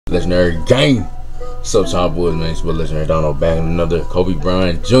Legendary gang. What's up, y'all boys, man? It's Legendary Donald back in another Kobe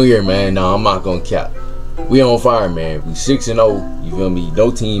Bryant Jr., man. Nah, I'm not gonna cap. We on fire, man. We 6-0. You feel me?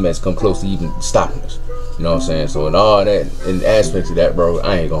 No team has come close to even stopping us. You know what I'm saying? So in all that, in aspects of that, bro,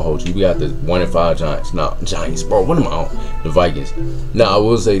 I ain't gonna hold you. We got the 1-5 Giants. Nah, Giants, bro. What am I on? The Vikings. Nah, I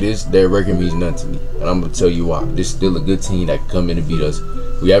will say this: their record means nothing to me, and I'm gonna tell you why. This is still a good team that can come in and beat us.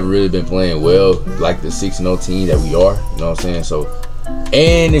 We haven't really been playing well, like the 6-0 team that we are. You know what I'm saying? So,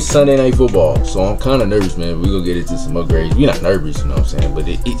 and it's Sunday Night Football, so I'm kind of nervous, man. We're gonna get into some upgrades. We're not nervous, you know what I'm saying? But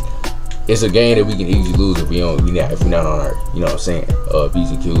it's a game that we can easily lose if we're not on our, you know what I'm saying,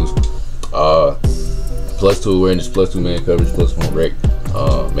 P's and Q's. +2 awareness, +2 man coverage, +1 rec,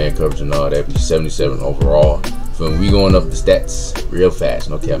 man coverage and all that. We 77 overall. So we going up the stats real fast,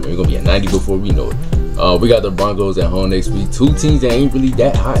 no cap, man. We're gonna be at 90 before we know it. We got the Broncos at home next week. Two teams that ain't really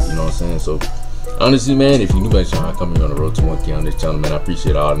that hot, you know what I'm saying? So honestly, man, if you new to the channel, coming on the road to 1K on this channel, man, I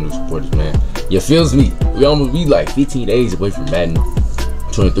appreciate all the new supporters, man. You feels me? We like 15 days away from Madden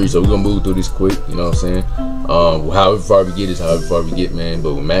 23, so we're gonna move through this quick, you know what I'm saying? However far we get is however far we get, man.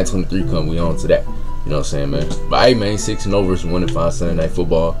 But when Madden 23 come, we on to that. You know what I'm saying, man? But hey, man, 6-0 versus 1-5 Sunday Night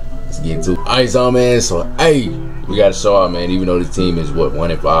Football. Let's get into it. Alright, so man, so hey, we gotta show out, man. Even though this team is what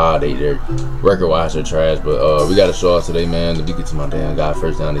 1-5, they're record-wise they're trash, but we gotta show out today, man. Let me get to my damn guy.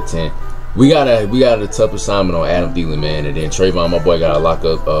 First down to 10. We got a tough assignment on Adam Thielen, man, and then Trayvon, my boy, gotta lock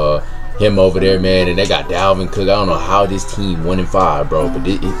up him over there, man, and they got Dalvin Cook. I don't know how this team 1-5, bro, but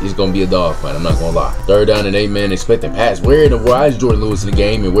it's gonna be a dogfight. I'm not gonna lie. Third down and 8, man, expecting pass. Where is Jordan Lewis in the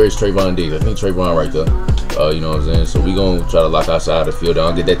game, and where's Trayvon Diggs? I think Trayvon right there. You know what I'm saying? So we gonna try to lock outside the field.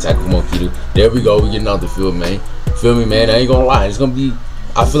 Don't get that tackle from Keto. There we go. We getting out the field, man. Feel me, man? I ain't gonna lie. It's gonna be.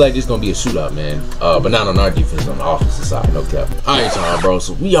 I feel like this gonna be a shootout, man. But not on our defense, on the offensive side, no cap. All right, y'all, bro.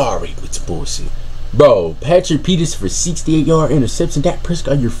 So we already with the bullshit. Bro, Patrick Peterson for 68-yard interception. Dak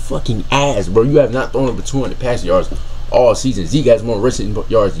Prescott, your fucking ass, bro. You have not thrown over 200 passing yards all season. Zeke has more rushing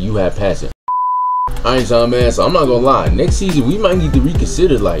yards than you have passing. Alright, so man, so I'm not gonna lie. Next season, we might need to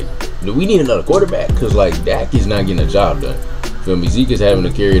reconsider, like, we need another quarterback, because, like, Dak is not getting a job done. Feel me? Zeke is having to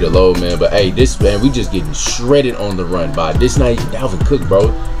carry the load, man. But hey, this man, we just getting shredded on the run by this not even Dalvin Cook,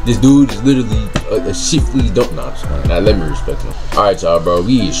 bro. This dude is literally a shiftly don't. Nah, just playing. Now let me respect him. All right, y'all, bro.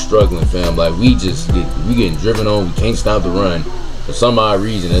 We is struggling, fam. Like we getting driven on. We can't stop the run. For some odd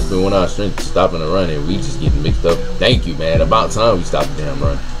reason, that's been one of our strengths, stopping the run, and we just getting mixed up. Thank you, man. About time we stopped the damn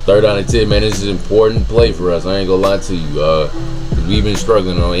run. Third down and 10, man. This is an important play for us. I ain't gonna lie to you. We've been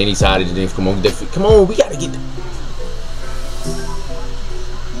struggling on any side of the things. Come on, we gotta get.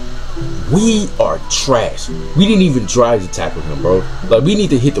 We are trash. We didn't even try to tackle him, bro. Like, we need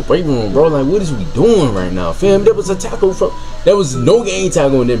to hit the weight room, bro. Like, what is we doing right now, fam? There was a tackle from, there was no game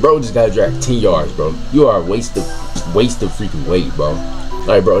tackle, and then bro just got dragged 10 yards, bro. You are a waste of freaking weight, bro.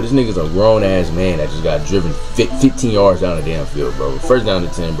 Like, bro, this nigga's a grown ass man that just got driven 15 yards down the damn field, bro. First down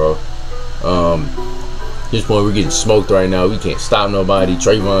to 10, bro. This point we're getting smoked right now. We can't stop nobody.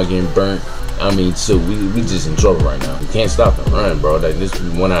 Trayvon getting burnt. I mean, so we just in trouble right now. We can't stop the run, bro. Like, this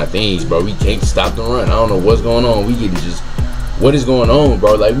is one of our things, bro. We can't stop the run. I don't know what's going on. We getting just, what is going on,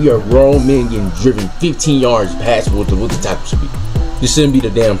 bro? Like, we are grown men getting driven 15 yards past what the tackle should be. This shouldn't be the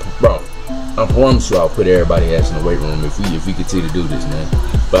damn, bro. I promise you, I'll put everybody else in the weight room if we continue to do this, man.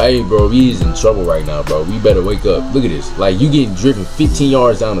 But hey, bro, we is in trouble right now, bro. We better wake up. Look at this. Like, you getting driven 15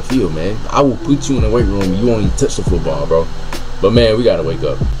 yards down the field, man. I will put you in the weight room and you won't even touch the football, bro. But man, we gotta wake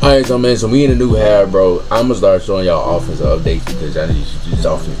up. Alright, so man, so we in a new half, bro. I'm gonna start showing y'all offensive updates because I need this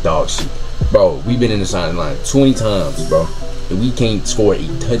offense dog shit. Bro, we've been in the signing line 20 times, bro. And we can't score a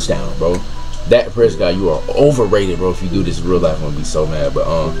touchdown, bro. Dak Prescott, you are overrated, bro. If you do this in real life, I'm gonna be so mad. But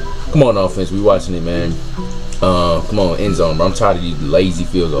come on, offense, we watching it, man. Come on, end zone, bro. I'm tired of these lazy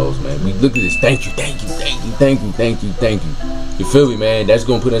field goals, man. We look at this. Thank you. You feel me, man? That's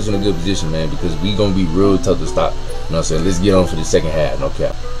gonna put us in a good position, man, because we gonna be real tough to stop. You know what I'm saying? Let's get on for the second half, no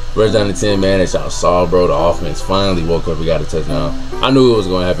cap. First down to 10, man. That's y'all saw, bro. The offense finally woke up. We got a touchdown. I knew it was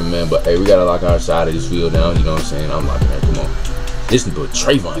gonna happen, man, but hey, we gotta lock our side of this field down. You know what I'm saying? I'm locking that. Come on. This nigga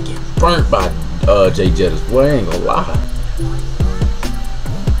Trayvon getting burnt by Jay Jettis. Boy, I ain't gonna lie.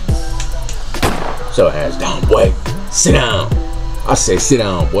 So hands down, boy. Sit down. I say sit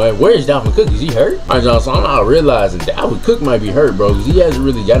down, boy. Where's Dalvin Cook? Is he hurt? All right, y'all, so I'm not realizing Dalvin Cook might be hurt, bro, because he hasn't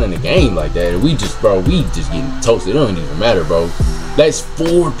really got in the game like that. We just getting toasted. It don't even matter, bro. That's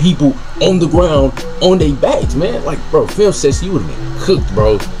 4 people on the ground on their backs, man. Like, bro, film says you would have been cooked,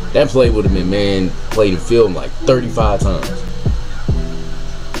 bro. That play would have been, man, played in film like 35 times.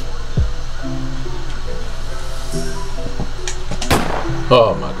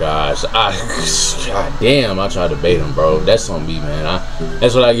 Oh my gosh, god damn, I tried to bait him, bro. That's on me, man.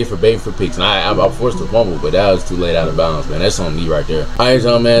 That's what I get for baiting for picks. And I forced the fumble, but that was too late out of bounds, man. That's on me right there. Alright,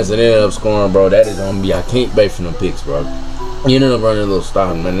 young man, so they ended up scoring, bro. That is on me. I can't bait for them picks, bro. You ended up running a little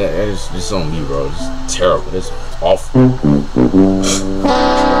stop, man. That's just on me, bro. It's terrible. It's awful.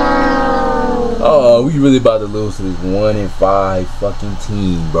 Oh, we really about to lose to this 1-5 fucking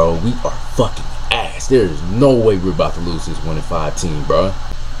team, bro. We are fucking ass. There is no way we're about to lose this 1-5 team, bro.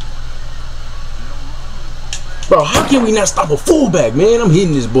 Bro, how can we not stop a fullback, man? I'm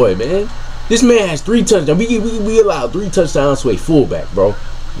hitting this boy, man. This man has 3 touchdowns. We allowed 3 touchdowns to a fullback, bro.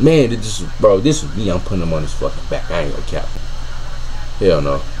 Man, this is me. I'm putting him on his fucking back. I ain't gonna cap. Hell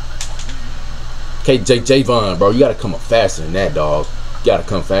no. Javon, bro, you gotta come up faster than that, dog. You gotta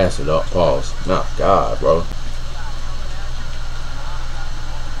come faster, dog. Pause. Nah, God, bro.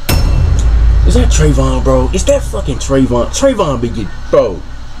 Is that Trayvon, bro? Is that fucking Trayvon? Trayvon, big bro.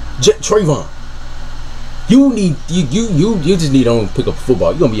 Trayvon. You just need to pick up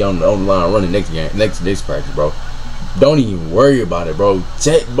football. You're gonna be on the line running next practice, bro. Don't even worry about it, bro.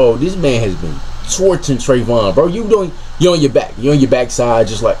 Bro, this man has been torching Trayvon, bro. You're on your back. You're on your backside,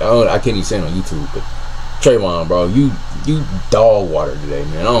 just like I can't even say it on YouTube, but Trayvon, bro, you dog water today,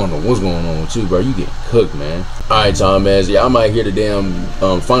 man. I don't know what's going on with you, bro. You getting cooked, man. All right, Tom, man. Yeah, I might hear the damn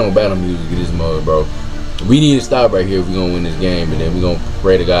final battle music of this mug, bro. We need to stop right here if we're gonna win this game, and then we're gonna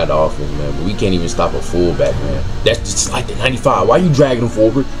pray to God the offense, man. But we can't even stop a fullback, man. That's just like the 95. Why you dragging him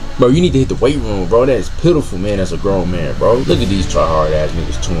forward? Bro, you need to hit the weight room, bro. That is pitiful, man, as a grown man, bro. Look at these try-hard ass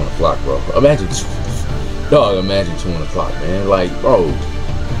niggas 2 on the clock, bro. Imagine 2 on the clock, man. Like, bro,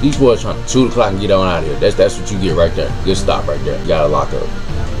 these boys trying to 2 o'clock and get on out of here. That's what you get right there. Good stop right there. You gotta lock up.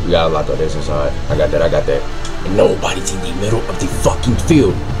 You gotta lock up. That's inside. I got that. And nobody's in the middle of the fucking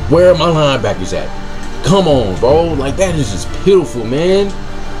field. Where are my linebackers at? Come on, bro. Like, that is just pitiful, man.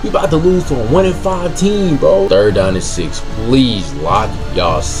 We about to lose to a 1-5 team, bro. 3rd down and 6. Please lock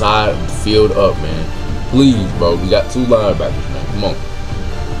y'all side of the field up, man. Please, bro. We got 2 linebackers, man. Come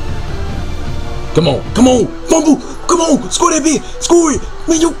on. Fumble. Come on. Score that bit. Score it.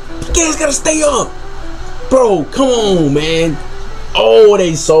 Man, you guys gotta stay up. Bro, come on, man. Oh,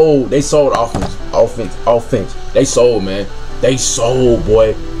 they sold. They sold offense. They sold, man. They sold,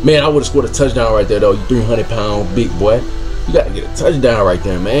 boy. Man, I would have scored a touchdown right there, though. You 300-pound big boy. You got to get a touchdown right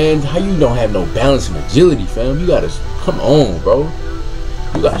there, man. How you don't have no balance and agility, fam? You got to, come on, bro.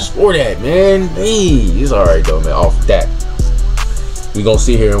 You got to score that, man. Hey, it's all right, though, man. Off that. We going to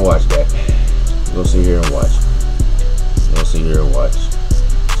sit here and watch that. We going to sit here and watch.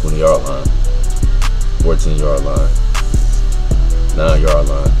 20-yard line. 14-yard line. 9-yard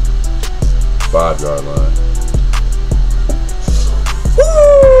line. 5-yard line. Woo!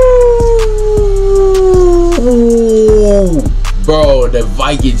 Bro, the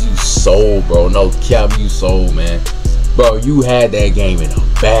Vikings, you sold, bro. No cap, you sold, man. Bro, you had that game in a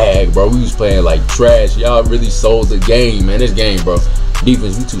bag, bro. We was playing like trash. Y'all really sold the game, man. This game, bro.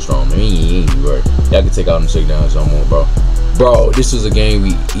 Defense, we too strong, man. He ain't right. Y'all can take out them checkdowns some more, bro. Bro, this was a game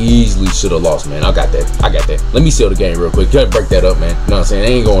we easily should have lost, man. I got that. Let me seal the game real quick. Gotta break that up, man. You know what I'm saying?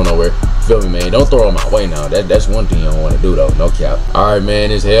 They ain't going nowhere. Feel me, man? Don't throw them my way now. That's one thing you don't want to do, though. No cap. All right,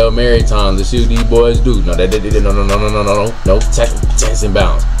 man. It's Hail Mary time. Let's see what these boys do. No. Tackle. Chance and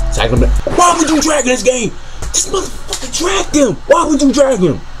bounds. Tackle them. Why would you drag this game? This motherfucker dragged him. Why would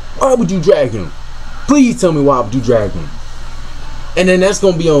you drag him? Please tell me why would you drag him? And then that's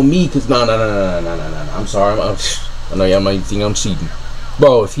gonna be on me, cause no. I'm sorry. I know y'all might think I'm cheating.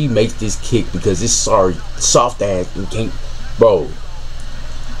 Bro, if he makes this kick because it's soft ass and can't, bro.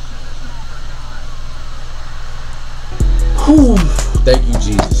 Whew. Thank you,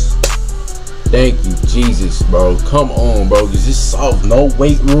 Jesus, bro. Come on, bro. Cause this soft, no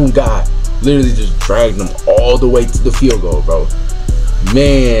weight room guy literally just dragged him all the way to the field goal, bro.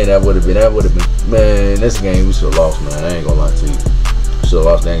 Man, that would have been, man, this game we should have lost, man. I ain't gonna lie to you. Should have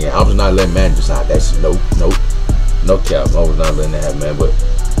lost that game. I was not letting Madden decide. That's no cap. I was not letting that happen, man. But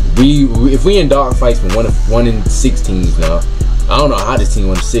if we in dog fights from 1-6 teams now, I don't know how this team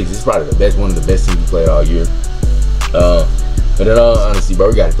 1-6. It's probably one of the best teams we played all year. But in all honesty, bro,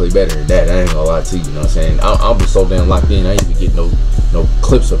 we got to play better than that. I ain't gonna lie to you. You know what I'm saying? I'm just so damn locked in. I ain't even get no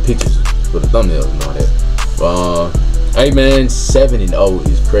clips or pictures for the thumbnails and all that. Hey man, 7-0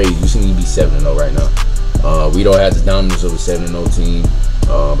 is crazy. You see me be 7-0 right now. We don't have the dominance of a 7-0 team,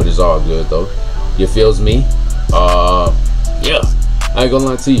 but it's all good though. You feels me? Yeah. I ain't gonna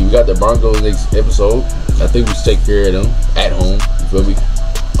lie to you. We got the Broncos next episode. I think we should take care of them at home. You feel me?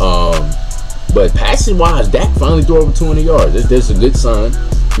 But passing wise, Dak finally threw over 200 yards. That's a good sign.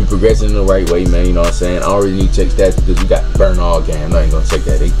 We progressing in the right way, man. You know what I'm saying? I don't really need to check stats because we got burned all game. I'm not even gonna check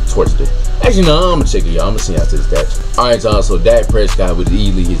that. They torched it. Actually, no, I'm gonna check it, y'all. I'm gonna send y'all to the stats. All right, y'all. So Dak Prescott was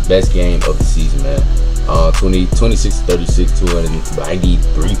easily his best game of the season, man. 26 to 36,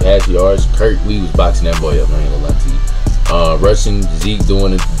 293 pass yards. Kurt, we was boxing that boy up. I ain't gonna lie to you. Rushing, Zeke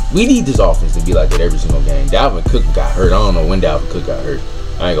doing it. We need this offense to be like that every single game. Dalvin Cook got hurt. I don't know when Dalvin Cook got hurt.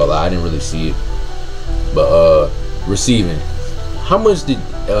 I ain't gonna lie, I didn't really see it. But receiving, how much did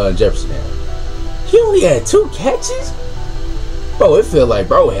Jefferson have? He only had 2 catches. Bro, it felt like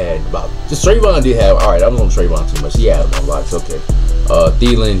bro had about. Just Trayvon did have. All right, I was on Trayvon too much. He had no blocks. Okay.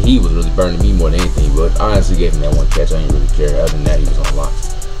 Thielen, he was really burning me more than anything. But I honestly gave him that 1 catch. I didn't really care. Other than that, he was on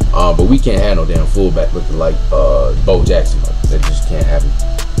locks. But we can't have no damn fullback looking like Bo Jackson. That just can't happen.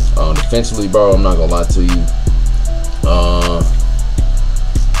 Defensively, bro, I'm not gonna lie to you.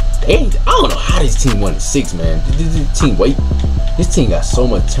 I don't know how this team won 6, man. This team, this team got so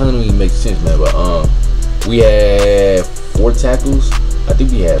much talent. It don't even make sense, man. But we had 4 tackles. I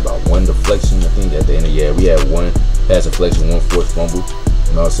think we had about 1 deflection. I think at the end of we had 1 pass deflection, 1 forced fumble.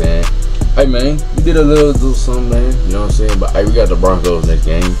 You know what I'm saying? Hey, man, we did a little something, man. You know what I'm saying? But hey, we got the Broncos next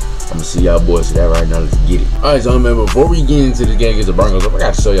game. I'm gonna see y'all boys to that right now. Let's get it. All right, so man, before we get into this game against the Broncos, I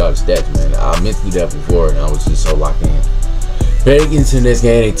got to show y'all the stats, man. I meant to do that before, and I was just so locked in. Ready to get into this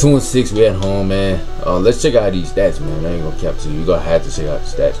game. They 2-6. We at home, man. Let's check out these stats, man. I ain't gonna cap to you. You're gonna have to check out the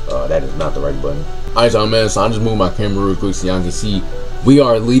stats. That is not the right button. All right, so man. So I just moved my camera real quick so y'all can see we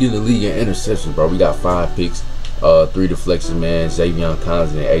are leading the league in interceptions, bro. We got 5 picks, 3 deflections, man. Xavion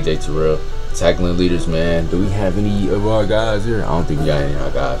Collins and AJ Terrell. Tackling leaders, man. Do we have any of our guys here? I don't think we got any of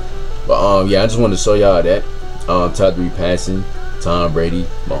our guys. But yeah, I just wanted to show y'all that. Top 3 passing, Tom Brady,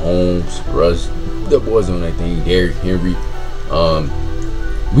 Mahomes, Russ, the boys on that thing, Derrick Henry.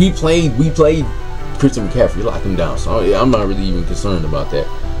 We played Christian McCaffrey, locked him down. So I'm not really even concerned about that.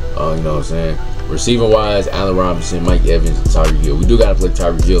 You know what I'm saying? Receiving wise, Allen Robinson, Mike Evans, and Tyreek Hill. We do gotta play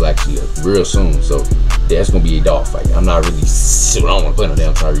Tyreek Hill actually real soon, so that's gonna be a dog fight. I'm not really. I don't want to play no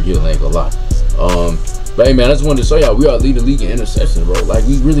damn Tyreek Hill. I ain't gonna lie. But hey, man, I just wanted to show y'all we are leading the league in interceptions, bro. Like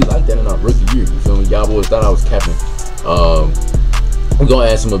we really like that in our rookie year. You feel me? Y'all boys thought I was capping. We're gonna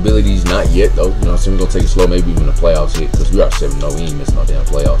add some abilities, not yet though. You know what I'm saying? We're gonna take it slow, maybe when the playoffs hit, because we are 7-0. We ain't missing no damn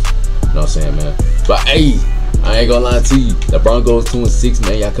playoffs. You know what I'm saying, man? But hey, I ain't gonna lie to you. The Broncos 2-6,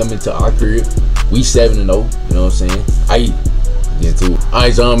 man. Y'all come into our crib. We 7-0. You know what I'm saying? Hey, get to it.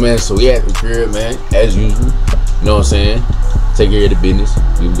 Alright, y'all, man. So we at the crib, man, as usual. You know what I'm saying? Take care of the business.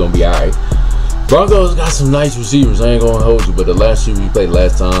 We gonna be alright. Broncos got some nice receivers. I ain't gonna hold you, but the last 2 we played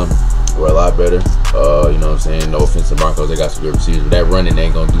last time were a lot better. You know what I'm saying? No offense to Broncos, they got some good receivers, but that running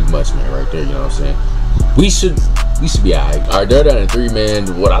ain't gonna do much, man, right there. You know what I'm saying? We should be alright. Alright, they're down to 3,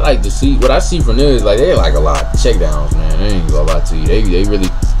 man. What I like to see, what I see from them is like they like a lot of checkdowns, man. They ain't gonna lie to you.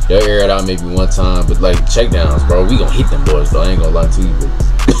 They'll air it out maybe 1 time, but like checkdowns, bro. We gonna hit them boys though. I ain't gonna lie to you, but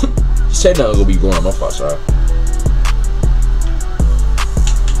checkdowns gonna be going. My fault, sorry.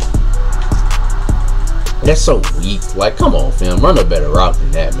 That's so weak. Like, come on, fam. Run a better route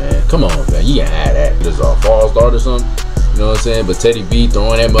than that, man. Come on, fam. You can't have that. This is a false start or something. You know what I'm saying? But Teddy B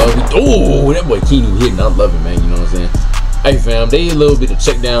throwing that mug. Oh, that boy Keanu hitting. I love it, man. You know what I'm saying? Hey, fam. They a little bit of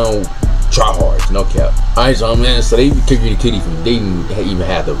check down try hard. No cap. All right, so, man. So they kicking the kitty from. They didn't even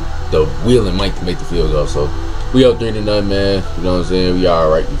have the will and might to make the field goal. So we up 3-0, man. You know what I'm saying? We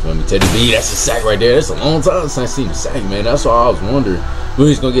all right. You feel me? Teddy B, that's a sack right there. That's a long time since I seen a sack, man. That's why I was wondering. We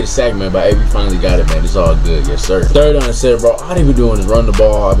was gonna get a sack, man, but hey, we finally got it, man. It's all good, yes, sir. 3rd down and 7, bro. All they been doing is run the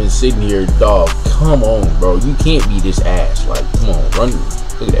ball. I've been sitting here, dog. Come on, bro. You can't be this ass. Like, come on, run.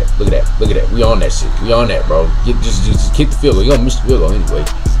 Look at that. Look at that. Look at that. We on that shit. We on that, bro. Just kick the field goal. You gonna miss the field goal anyway.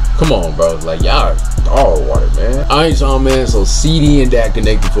 Come on, bro. Like, y'all dog water, man. All right, y'all, man. So CD and Dak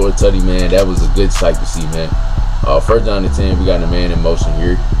connected for a tutty, man. That was a good sight to see, man. 1st down and 10. We got a man in motion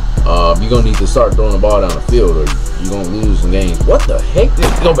here. You're gonna need to start throwing the ball down the field, or you're gonna lose some games. What the heck?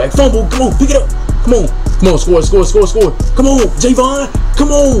 Go back, fumble. Come on, pick it up. Come on, score. Come on, Javon.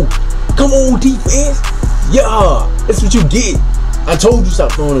 Come on, defense. Yeah, that's what you get. I told you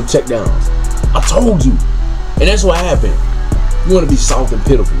stop throwing them check downs. I told you, and that's what happened. You want to be soft and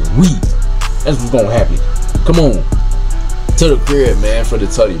pitiful, weak. That's what's gonna happen. Come on to the crib, man, for the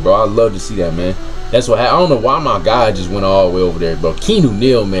tutty, bro. I love to see that, man. That's what happened. I don't know why my guy just went all the way over there, bro. Keanu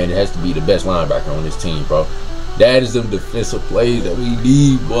Neal, man, has to be the best linebacker on this team, bro. That is the defensive plays that we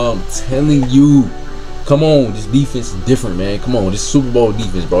need, bro. I'm telling you. Come on, this defense is different, man. Come on, this Super Bowl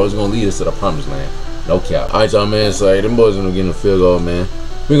defense, bro. It's gonna lead us to the promised land. No cap. All right, y'all, man. So, hey, them boys gonna get in the field goal, man.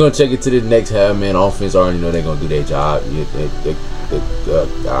 We're gonna check it to the next half, man. Offense already know they're gonna do their job.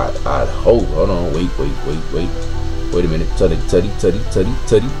 I hope. Hold on. Wait. Wait a minute. Tutty.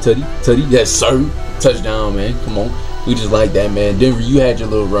 Yes, sir. Touchdown, man. Come on. We just like that, man. Denver, you had your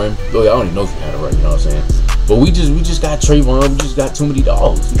little run. Oh, I don't even know if you had a run, you know what I'm saying? But we just got Trayvon. We just got too many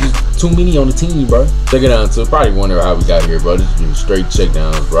dogs. We just too many on the team, bro. Check it out, too. Probably wonder how we got here, bro. This has been straight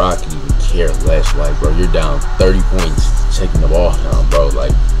checkdowns, bro. I can even care less. Like, bro, you're down 30 points checking the ball down, bro.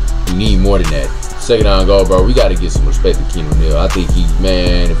 Like, you need more than that. Second down goal, bro. We got to get some respect to Keenan Neal. I think he,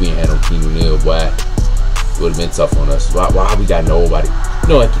 man, if we ain't had no Keenan Neal, boy, it would have been tough on us. Why we got nobody? You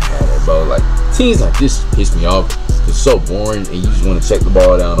know I can have that, bro. Like, teams like this piss me off. It's so boring, and you just want to check the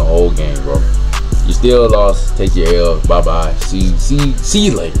ball down the whole game, bro. You still lost. Take your L. Bye bye. See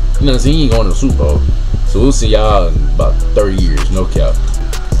you later. You know what I'm saying? You ain't going to the Super Bowl. So we'll see y'all in about 30 years. No cap.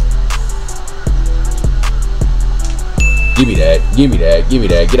 Give me that. Give me that. Give me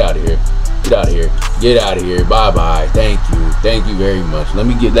that. Get out of here. Get out of here. Get out of here. Bye bye. Thank you. Thank you very much. Let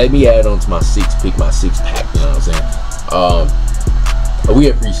me add on to my six pack. You know what I'm saying? We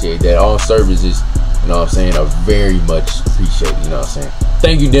appreciate that. All services, you know what I'm saying, are very much appreciated. You know what I'm saying?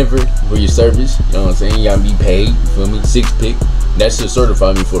 Thank you, Denver, for your service. You know what I'm saying? You gotta be paid. You feel me? 6 pick. That should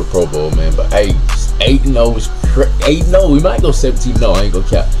certify me for the Pro Bowl, man. But hey, 8-0 is 8-0. We might go 17-0. I ain't gonna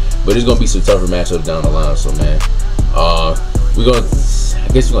cap. But it's gonna be some tougher matchups down the line. So man, we're gonna. I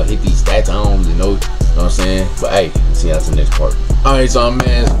guess we're gonna hit these stats. I don't really know. You know what I'm saying? But hey, let's see that's the next part. All right, so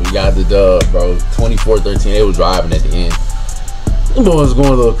man, we got the dub, bro. 24-13. They was driving at the end. The boys going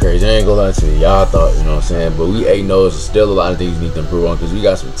a little crazy. I ain't gonna lie to you. Y'all thought, you know what I'm saying? But we 8-0. There's still a lot of things we need to improve on because we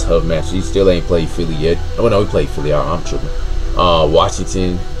got some tough matches. We still ain't played Philly yet. Oh no, we played Philly. I'm tripping.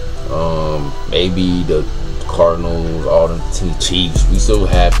 Washington, maybe the Cardinals, all them Chiefs. We still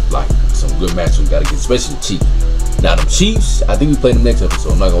have like some good matches we gotta get, especially the Chiefs. Now them Chiefs, I think we play them next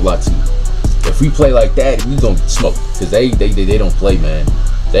episode. I'm not gonna lie to you. If we play like that, we gonna smoke because they don't play, man.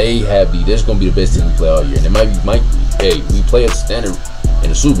 That's gonna be the best team we play all year, and it might be hey, we play a standard in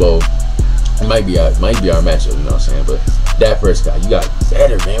the Super Bowl. It might be our matchup, you know what I'm saying? But Dak Prescott, you got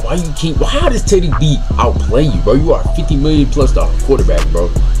better, man. How does Teddy B outplay you, bro? You are $50 million plus quarterback, bro.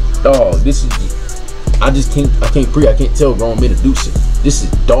 Dog, this is I can't tell grown men to do shit. This is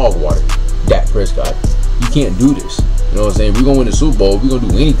dog water. Dak Prescott, you can't do this. You know what I'm saying? We're gonna win the Super Bowl. We're gonna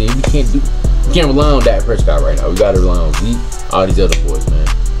do anything. We can't rely on Dak Prescott right now. We gotta rely on Zeke, all these other boys, man.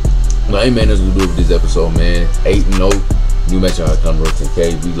 Well, hey man, that's what we do with this episode, man. 8-0. New match on Conroe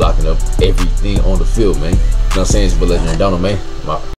 10K. We locking up everything on the field, man. You know what I'm saying? It's Legendary Donald, man.